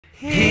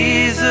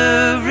He's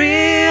a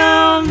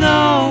real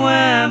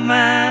nowhere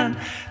man,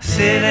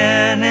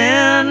 sitting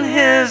in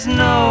his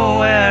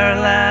nowhere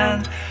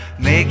land,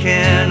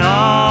 making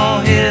all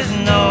his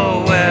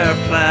nowhere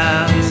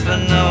plans for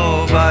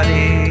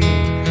nobody.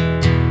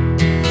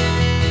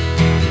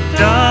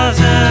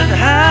 Doesn't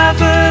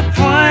have a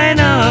point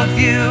of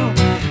view,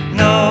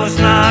 knows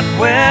not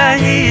where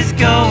he's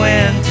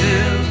going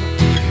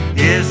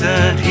to.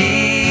 Isn't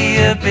he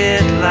a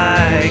bit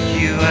like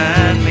you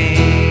and me?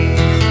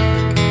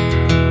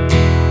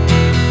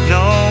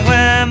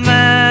 Nowhere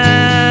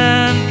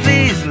man,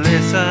 please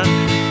listen,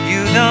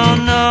 you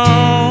don't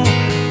know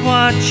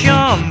what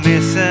you're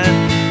missing.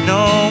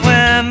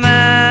 Nowhere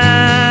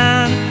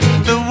man,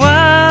 the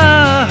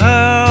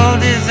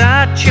world is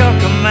at your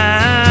command.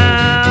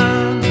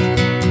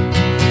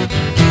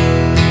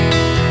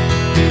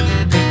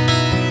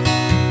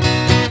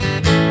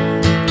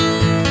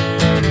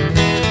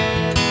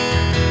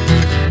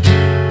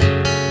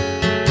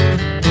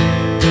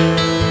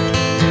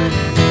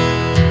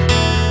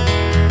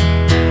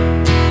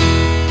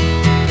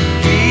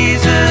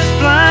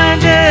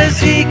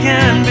 He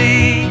can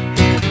be,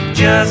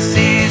 just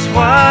sees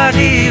what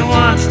he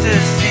wants to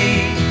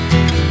see.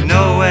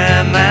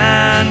 Nowhere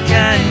man,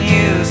 can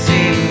you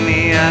see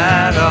me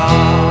at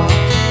all?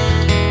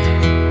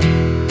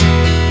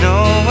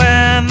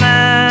 Nowhere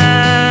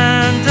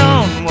man,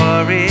 don't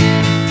worry,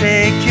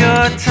 take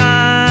your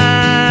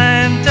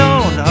time,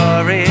 don't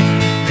hurry,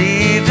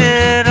 leave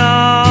it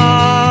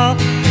all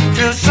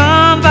till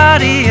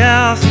somebody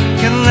else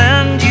can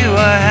lend you a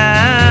hand.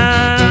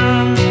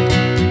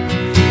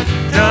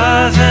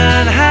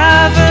 Doesn't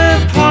have a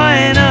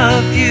point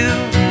of view,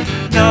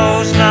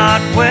 knows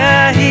not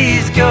where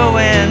he's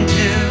going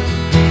to.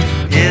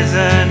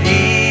 Isn't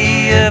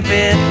he a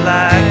bit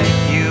like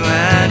you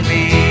and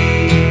me?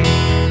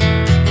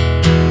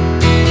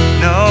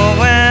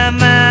 Nowhere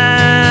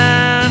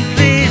man,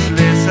 please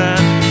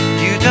listen,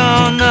 you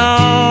don't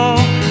know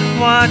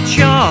what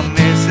you're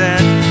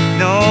missing.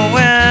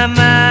 Nowhere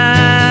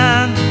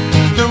man,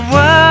 the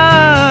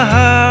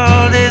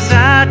world is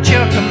at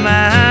your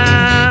command.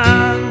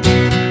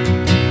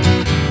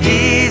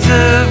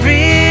 A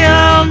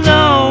real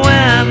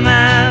nowhere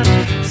man,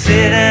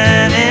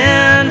 sitting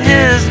in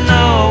his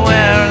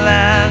nowhere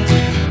land,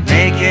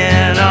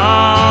 making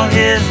all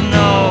his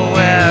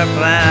nowhere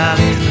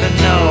plans for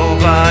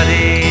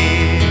nobody.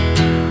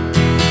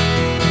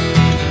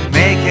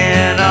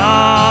 Making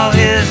all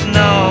his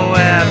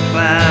nowhere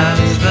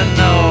plans for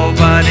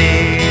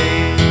nobody.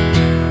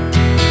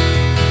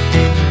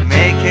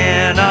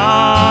 Making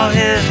all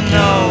his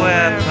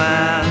nowhere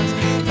plans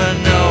for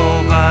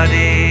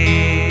nobody.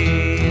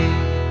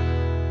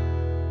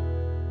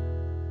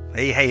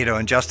 Hey, how you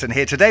doing? Justin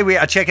here. Today we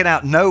are checking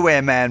out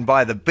Nowhere Man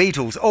by the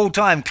Beatles.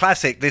 All-time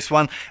classic, this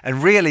one,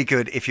 and really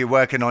good if you're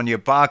working on your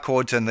bar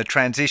chords and the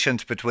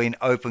transitions between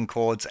open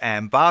chords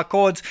and bar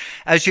chords.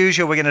 As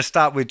usual, we're going to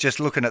start with just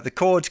looking at the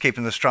chords,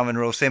 keeping the strumming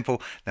real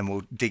simple. Then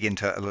we'll dig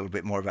into a little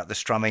bit more about the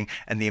strumming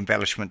and the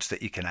embellishments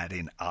that you can add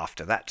in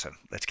after that. So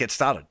let's get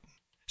started.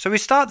 So we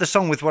start the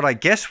song with what I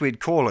guess we'd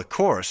call a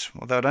chorus,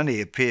 although it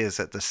only appears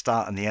at the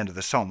start and the end of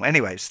the song.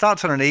 Anyway, it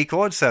starts on an E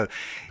chord, so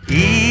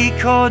E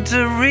chord's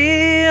a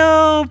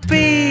real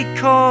B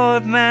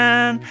chord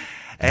man,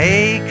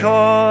 A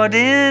chord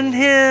in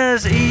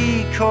his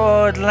E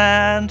chord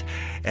land,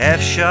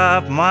 F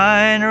sharp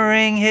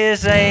minoring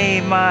his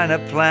A minor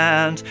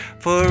plans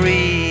for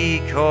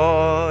E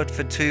chord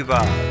for 2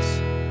 bars.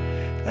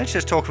 Let's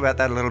just talk about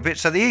that a little bit.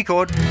 So the E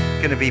chord is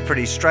going to be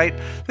pretty straight.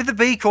 With the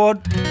B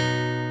chord,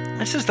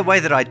 this is the way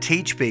that I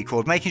teach B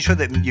chord, making sure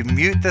that you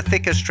mute the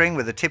thicker string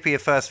with the tip of your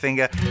first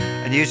finger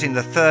and using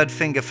the 3rd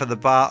finger for the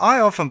bar.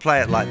 I often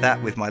play it like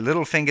that with my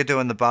little finger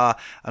doing the bar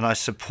and I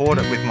support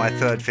it with my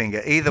 3rd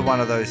finger. Either one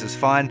of those is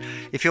fine.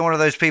 If you're one of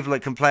those people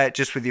that can play it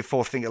just with your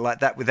 4th finger like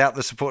that without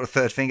the support of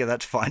 3rd finger,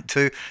 that's fine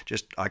too.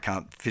 Just I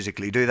can't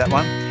physically do that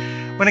one.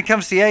 When it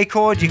comes to the A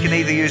chord, you can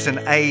either use an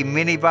A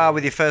mini bar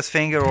with your 1st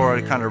finger or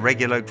a kind of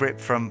regular grip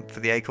for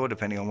the A chord,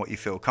 depending on what you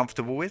feel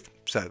comfortable with.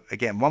 So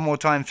again, one more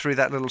time through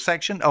that little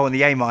section. Oh, and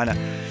the A minor,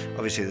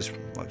 obviously there's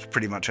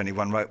pretty much only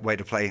one way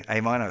to play A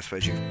minor. I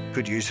suppose you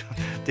could use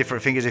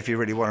different fingers if you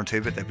really wanted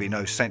to, but there'd be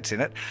no sense in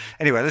it.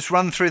 Anyway, let's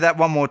run through that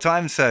one more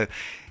time. So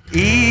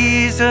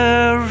E's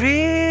a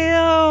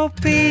real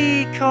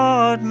B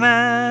chord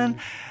man,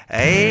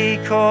 A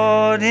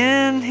chord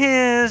in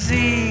his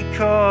E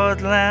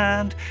chord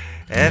land,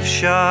 F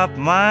sharp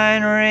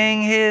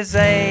minoring his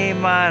A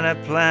minor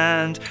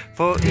planned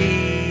for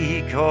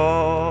E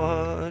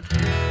chord.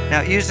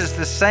 Now it uses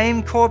the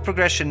same chord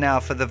progression now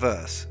for the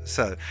verse.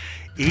 So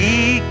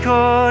E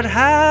chord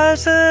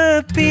has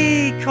a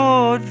B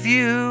chord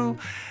view,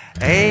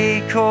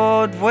 A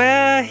chord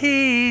where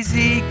he's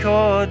E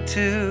chord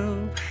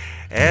 2,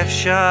 F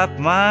sharp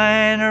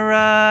minor,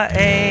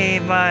 A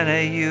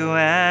minor, U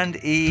and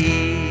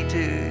E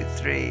 2,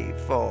 3,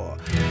 4.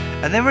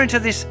 And then we're into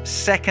this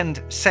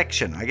second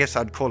section. I guess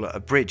I'd call it a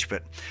bridge,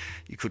 but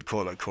you could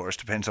call it a chorus,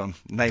 depends on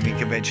naming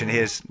convention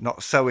here, is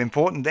not so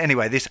important.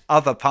 Anyway, this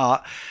other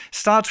part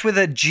starts with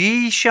a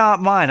G sharp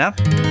minor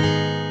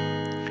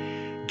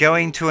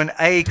going to an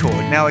A chord.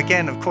 Now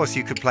again, of course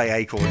you could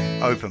play A chord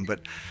open, but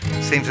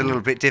it seems a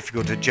little bit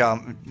difficult to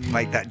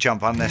make that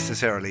jump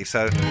unnecessarily.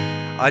 So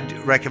I'd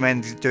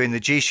recommend doing the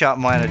G sharp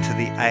minor to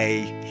the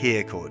A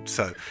here chord.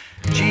 So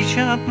G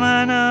sharp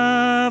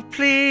minor,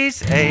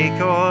 please, A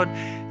chord.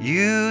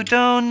 You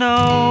don't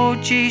know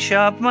G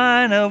sharp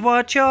minor,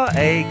 what's your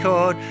A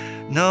chord?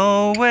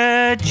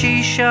 Nowhere,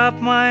 G sharp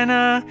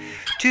minor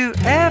to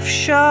F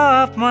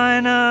sharp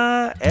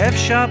minor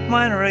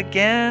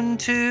again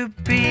to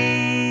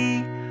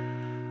B.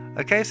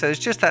 Okay, so it's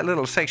just that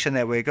little section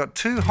there where you've got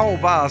 2 whole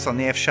bars on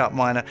the F sharp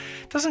minor.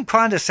 Doesn't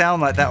kind of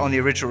sound like that on the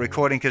original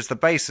recording because the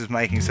bass is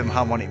making some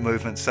harmonic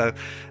movements, so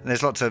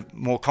there's lots of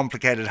more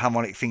complicated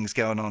harmonic things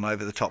going on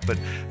over the top. But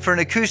for an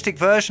acoustic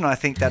version, I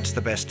think that's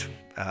the best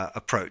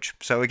approach.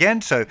 So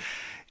again, so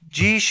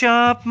G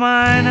sharp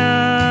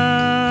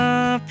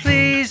minor,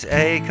 please,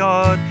 A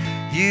chord.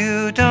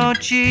 You don't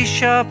G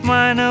sharp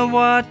minor,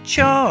 what's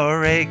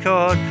your A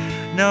chord?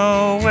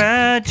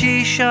 Nowhere,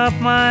 G sharp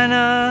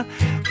minor.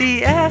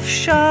 The F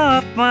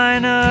sharp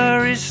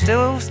minor is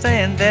still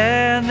staying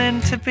there, and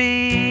then to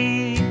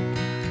B.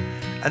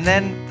 And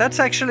then that's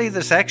actually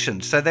the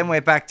section. So then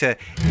we're back to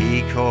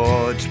E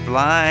chords,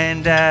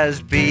 blind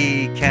as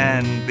B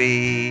can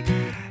be.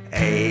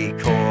 A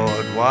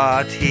chord,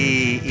 what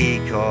he E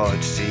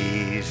chord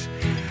sees.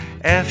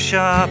 F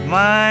sharp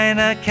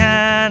minor,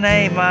 can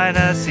A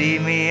minor see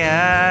me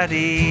at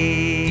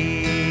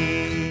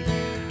E?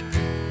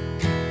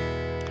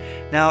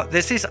 Now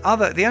there's this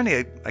other, the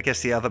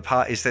other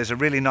part is there's a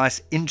really nice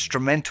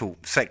instrumental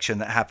section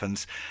that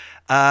happens.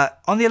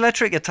 On the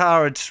electric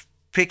guitar it's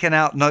picking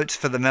out notes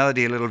for the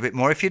melody a little bit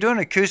more. If you do an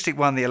acoustic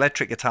one, the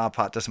electric guitar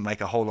part doesn't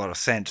make a whole lot of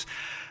sense.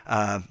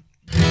 But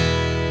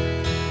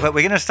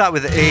we're going to start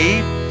with the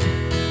E.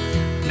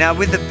 Now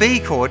with the B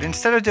chord,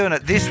 instead of doing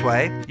it this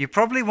way, you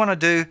probably want to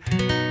do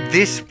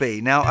this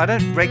B. Now I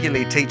don't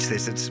regularly teach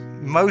this.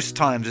 Most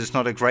times it's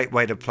not a great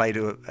way to play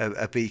to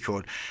a B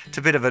chord. It's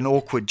a bit of an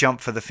awkward jump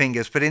for the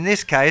fingers, but in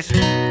this case,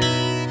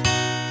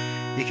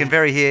 you can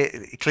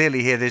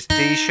clearly hear this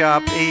D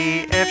sharp,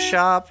 E, F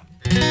sharp.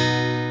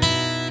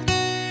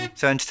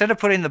 So instead of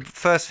putting the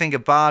first finger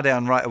bar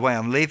down right away,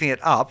 I'm leaving it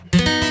up,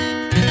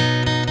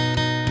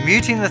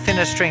 muting the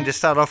thinner string to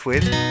start off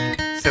with,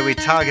 so we're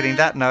targeting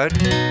that note,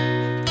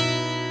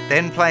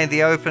 then playing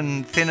the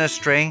open thinner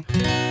string,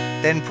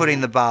 then putting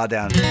the bar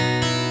down.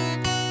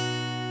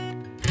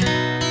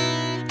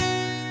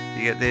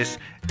 You get this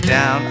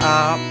down,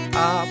 up,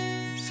 up.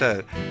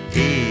 So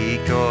E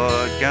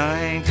chord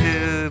going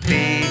to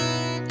B,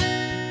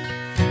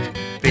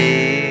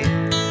 B.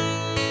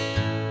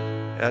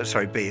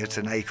 Sorry, B, it's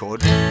an A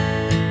chord.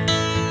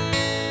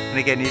 And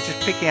again, you're just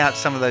picking out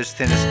some of those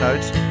thinnest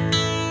notes.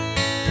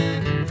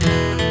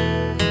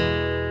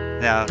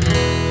 Now,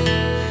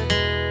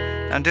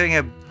 I'm doing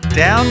a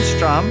down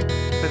strum,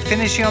 but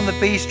finishing on the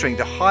B string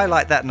to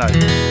highlight that note.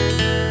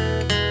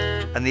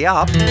 And the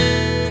up,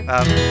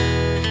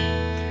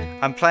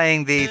 I'm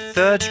playing the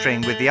third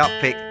string with the up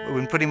pick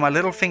when putting my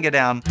little finger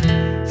down,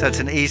 so it's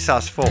an E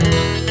sus4.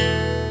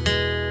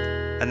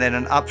 And then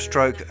an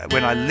upstroke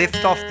when I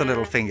lift off the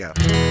little finger.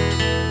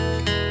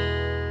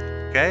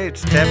 Okay,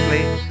 it's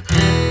definitely,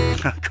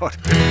 oh God,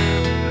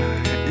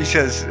 you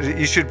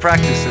should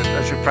practice it.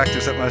 I should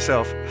practice it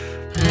myself.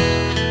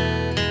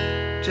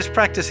 Just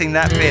practicing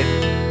that bit.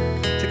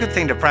 It's a good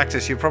thing to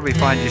practice. You'll probably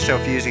find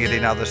yourself using it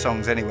in other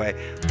songs anyway.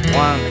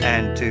 1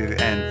 and 2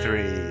 and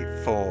 3,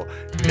 4,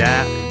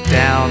 down,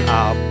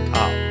 up,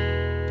 up.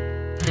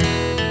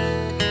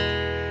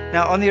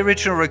 Now on the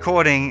original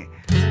recording,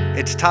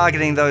 it's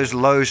targeting those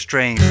low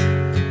strings.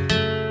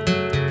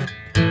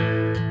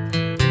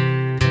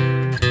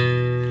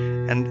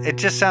 And it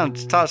just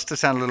starts to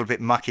sound a little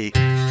bit mucky,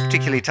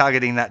 particularly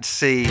targeting that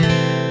C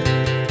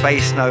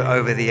bass note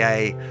over the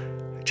A.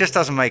 It just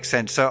doesn't make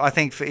sense. So I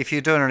think if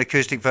you're doing an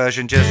acoustic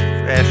version, just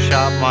F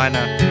sharp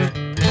minor.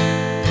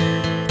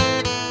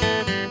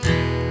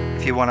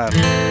 If you want to,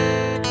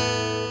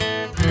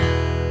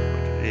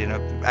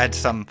 add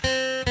some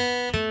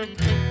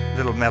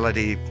little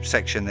melody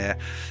section there.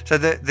 So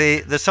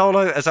the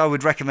solo, as I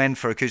would recommend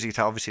for acoustic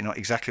guitar, obviously not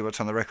exactly what's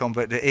on the record,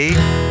 but the E,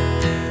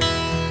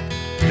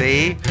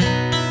 B,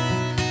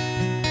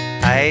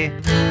 A,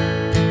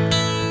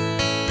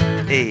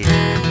 E,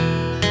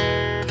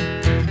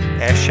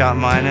 F sharp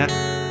minor,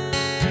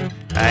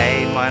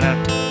 A minor,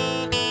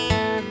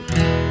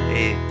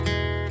 E.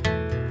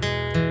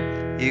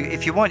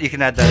 If you want, you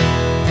can add that.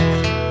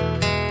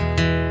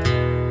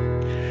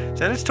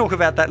 So let's talk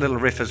about that little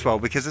riff as well,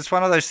 because it's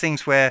one of those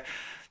things where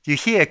you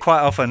hear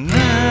quite often,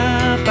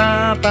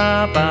 ba,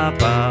 ba, ba,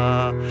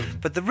 ba.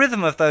 But the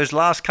rhythm of those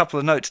last couple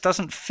of notes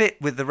doesn't fit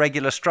with the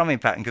regular strumming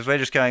pattern, because we're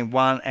just going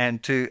 1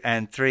 and 2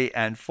 and 3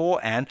 and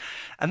 4 and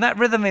that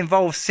rhythm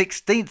involves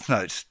 16th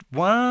notes.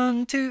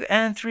 1, 2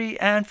 and 3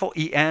 and 4,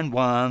 E and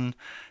 1.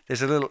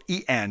 There's a little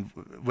E and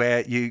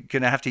where you're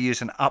going to have to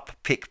use an up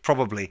pick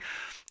probably.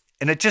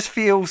 And it just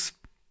feels...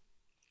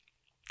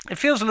 It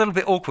feels a little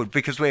bit awkward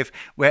because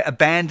we're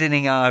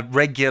abandoning our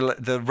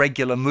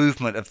regular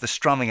movement of the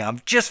strumming arm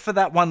just for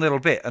that one little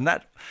bit, and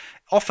that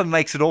often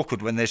makes it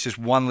awkward when there's just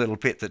one little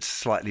bit that's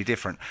slightly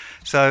different.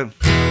 So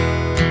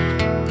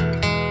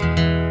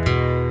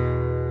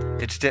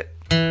it's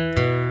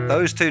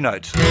those two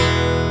notes.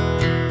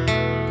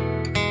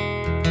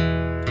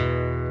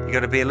 You got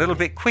to be a little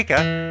bit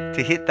quicker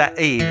to hit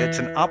that E. That's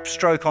an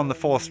upstroke on the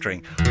 4th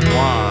string.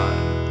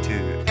 1, 2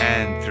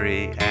 and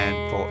 3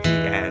 and 4, E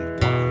and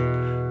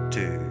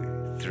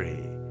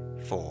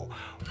 4.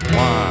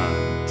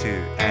 1, 2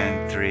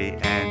 and 3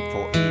 and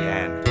 4, E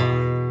and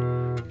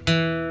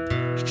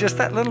 1. It's just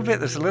that little bit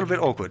that's a little bit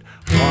awkward.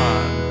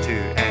 1, 2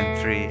 and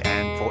 3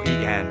 and 4, E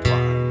and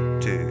 1,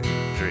 2,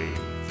 3,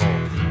 4.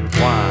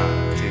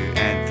 1, 2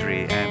 and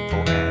 3 and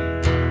 4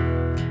 and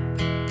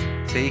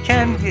 1. So you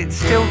can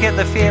still get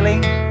the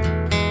feeling.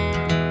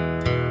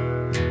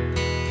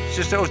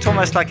 It's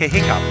almost like a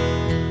hiccup.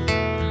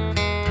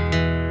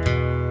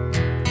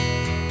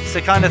 It's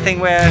the kind of thing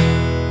where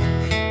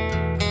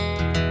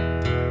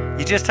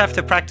you just have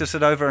to practice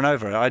it over and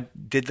over. I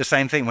did the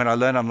same thing when I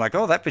learned. I'm like,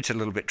 oh, that bit's a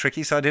little bit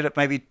tricky, so I did it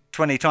maybe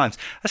 20 times.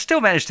 I still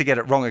managed to get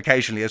it wrong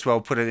occasionally as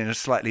well, put it in a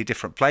slightly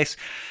different place.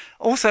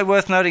 Also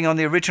worth noting, on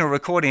the original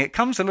recording, it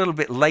comes a little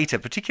bit later,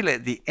 particularly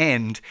at the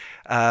end.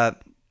 I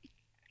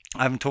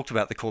haven't talked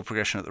about the chord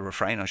progression at the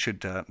refrain. I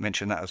should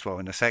mention that as well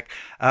in a sec.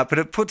 But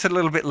it puts it a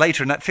little bit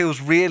later, and that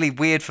feels really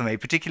weird for me,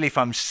 particularly if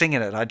I'm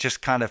singing it. I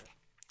just kind of...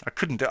 I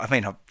couldn't do it. I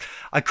mean,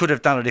 I could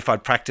have done it if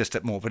I'd practiced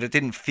it more, but it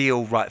didn't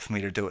feel right for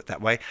me to do it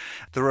that way.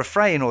 The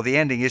refrain or the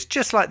ending is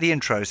just like the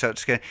intro, so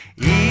it's going,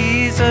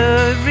 he's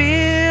a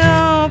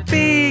real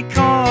B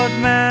chord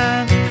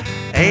man,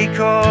 A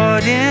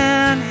chord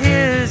in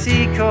his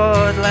E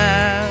chord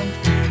land,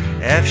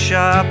 F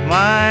sharp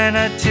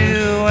minor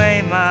to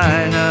A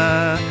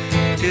minor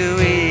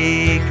to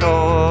E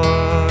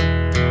chord.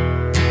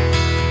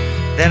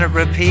 Then it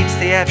repeats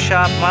the F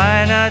sharp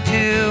minor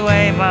to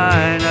A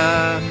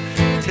minor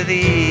to the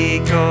E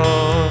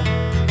chord.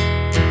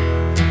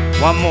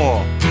 One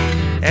more.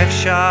 F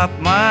sharp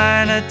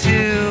minor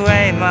to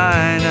A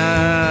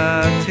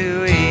minor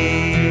to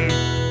E.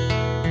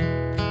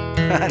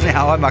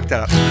 Now I mucked it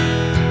up.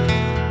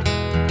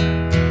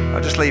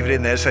 I'll just leave it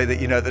in there so that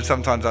you know that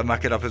sometimes I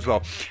muck it up as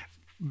well.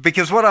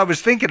 Because what I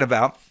was thinking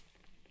about,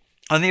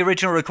 on the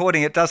original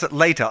recording, it does it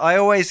later. I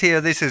always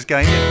hear this as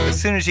going, as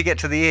soon as you get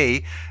to the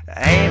E,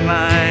 A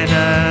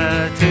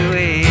minor to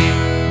E.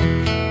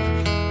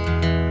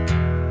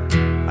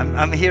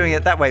 I'm hearing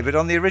it that way, but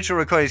on the original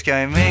recording it's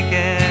going,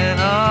 making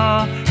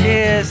all,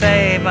 here's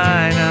A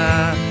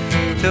minor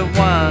to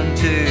 1,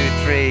 2,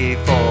 3,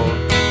 4.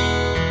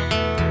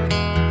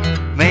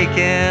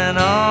 Making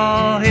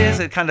all, here's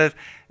it kind of,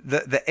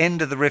 the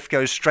end of the riff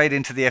goes straight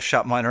into the F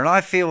sharp minor, and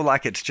I feel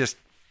like it's just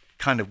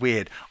kind of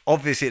weird.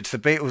 Obviously it's the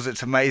Beatles,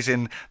 it's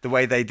amazing, the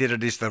way they did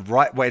it is the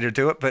right way to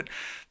do it, but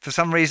for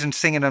some reason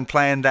singing and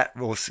playing that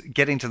or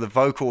getting to the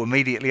vocal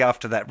immediately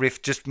after that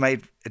riff just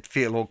made it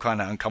feel all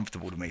kind of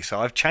uncomfortable to me, so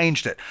I've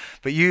changed it.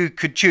 But you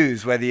could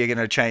choose whether you're going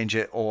to change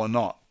it or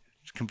not.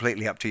 It's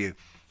completely up to you.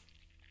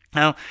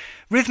 Now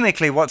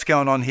rhythmically, what's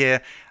going on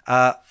here,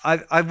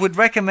 I would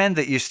recommend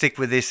that you stick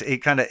with this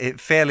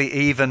fairly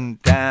even,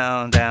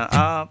 down, down,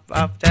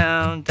 up,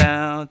 down,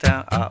 down,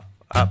 down, up,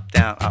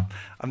 down, up.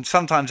 I'm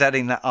sometimes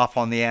adding that up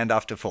on the and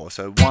after 4.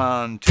 So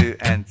 1, 2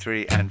 and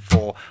 3 and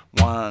 4.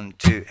 1,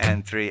 2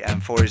 and 3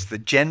 and 4 is the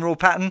general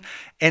pattern.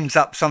 Ends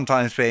up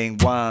sometimes being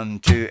 1,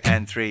 2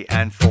 and 3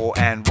 and 4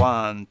 and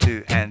 1,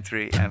 2 and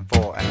 3 and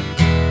 4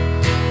 and...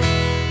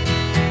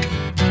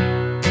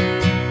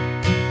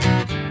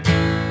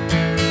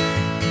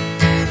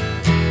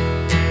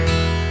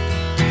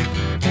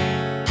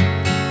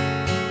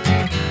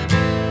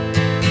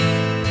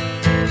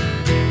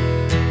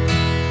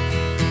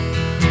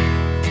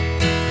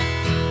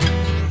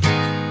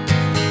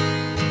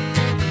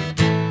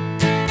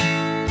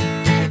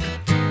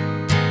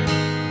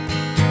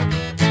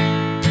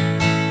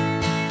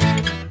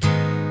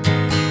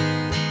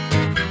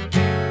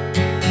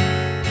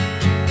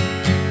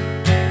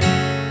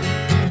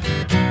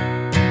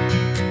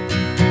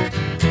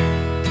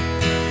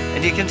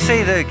 You can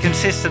see the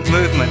consistent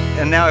movement,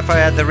 and now if I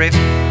add the riff, you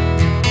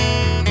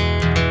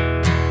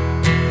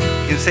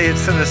can see it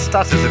sort of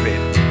stutters a bit.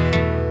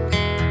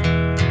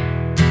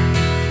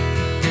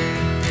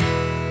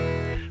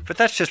 But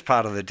that's just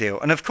part of the deal.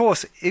 And of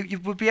course,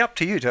 it would be up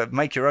to you to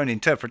make your own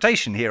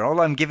interpretation here.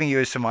 All I'm giving you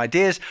is some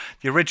ideas.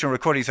 The original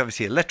recording is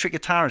obviously electric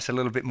guitar. It's a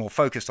little bit more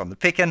focused on the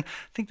picking. I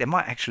think there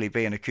might actually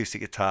be an acoustic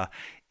guitar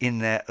in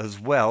there as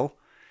well.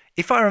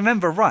 If I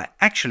remember right,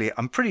 actually,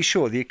 I'm pretty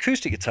sure the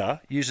acoustic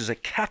guitar uses a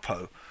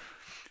capo.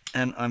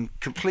 and I'm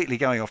completely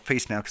going off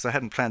piece now because I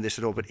hadn't planned this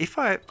at all, but if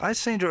I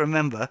seem to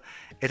remember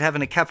it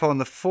having a capo on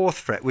the 4th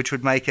fret, which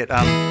would make it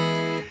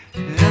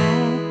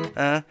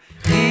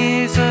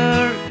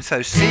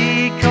so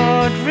C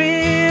chord,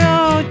 Re,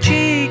 O,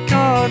 G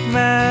chord,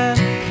 man,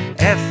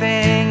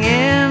 effing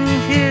in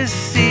his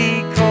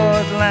C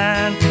chord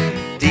land,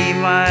 D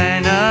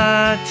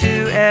minor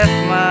to F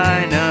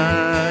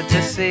minor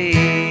to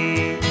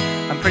C.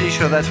 I'm pretty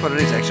sure that's what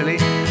it is actually.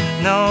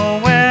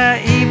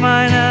 Nowhere E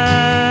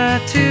minor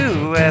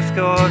to F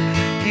chord,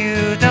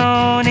 you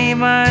don't E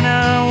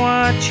minor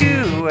what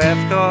you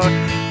F chord,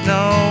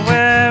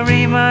 nowhere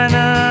E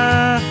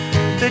minor,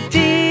 the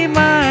D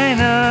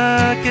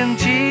minor can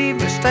G,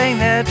 but staying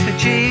there to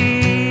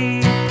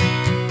G.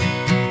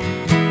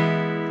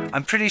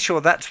 I'm pretty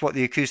sure that's what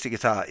the acoustic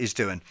guitar is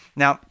doing.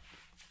 Now,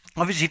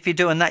 obviously if you're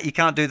doing that, you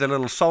can't do the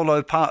little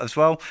solo part as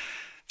well.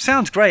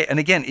 Sounds great. And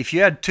again, if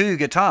you had 2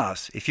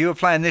 guitars, if you were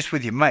playing this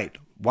with your mate,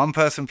 one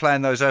person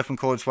playing those open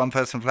chords, one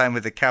person playing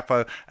with the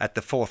capo at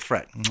the 4th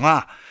fret.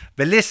 Mwah!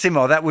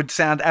 Bellissimo, that would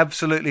sound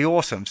absolutely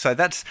awesome. So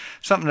that's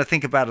something to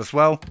think about as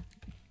well.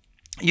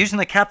 Using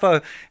the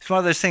capo is one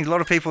of those things, a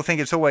lot of people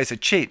think it's always a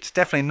cheat. It's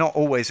definitely not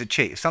always a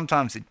cheat.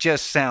 Sometimes it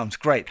just sounds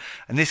great.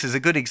 And this is a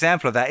good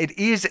example of that. It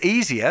is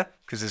easier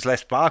because there's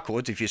less bar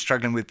chords. If you're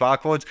struggling with bar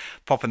chords,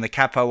 popping the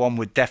capo on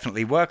would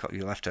definitely work.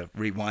 You'll have to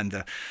rewind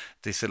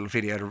this little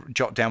video to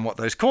jot down what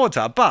those chords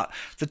are. But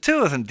the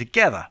 2 of them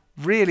together,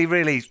 really,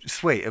 really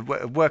sweet.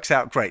 It works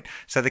out great.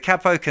 So the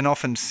capo can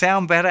often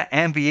sound better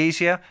and be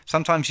easier.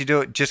 Sometimes you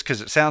do it just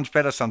because it sounds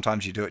better.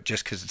 Sometimes you do it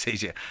just because it's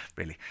easier,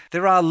 really.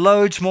 There are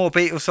loads more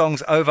Beatles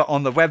songs over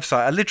on the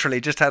website. I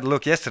literally just had a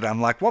look yesterday. I'm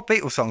like, what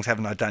Beatles songs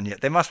haven't I done yet?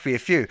 There must be a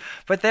few.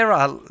 But there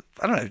are,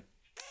 I don't know,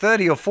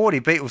 30 or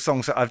 40 Beatles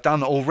songs that I've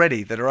done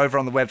already that are over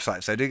on the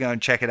website. So do go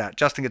and check it out.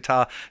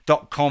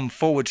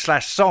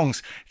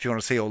 JustinGuitar.com/songs. If you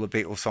want to see all the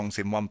Beatles songs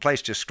in one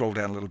place, just scroll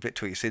down a little bit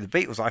till you see the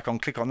Beatles icon.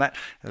 Click on that.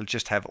 It'll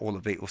just have all the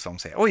Beatles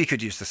songs there. Or you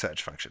could use the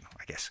search function,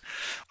 I guess.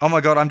 Oh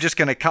my God, I'm just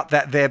going to cut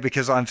that there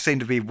because I seem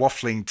to be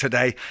waffling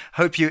today.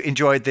 Hope you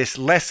enjoyed this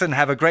lesson.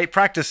 Have a great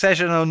practice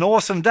session and an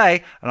awesome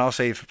day. And I'll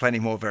see you for plenty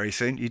more very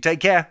soon. You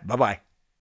take care. Bye-bye.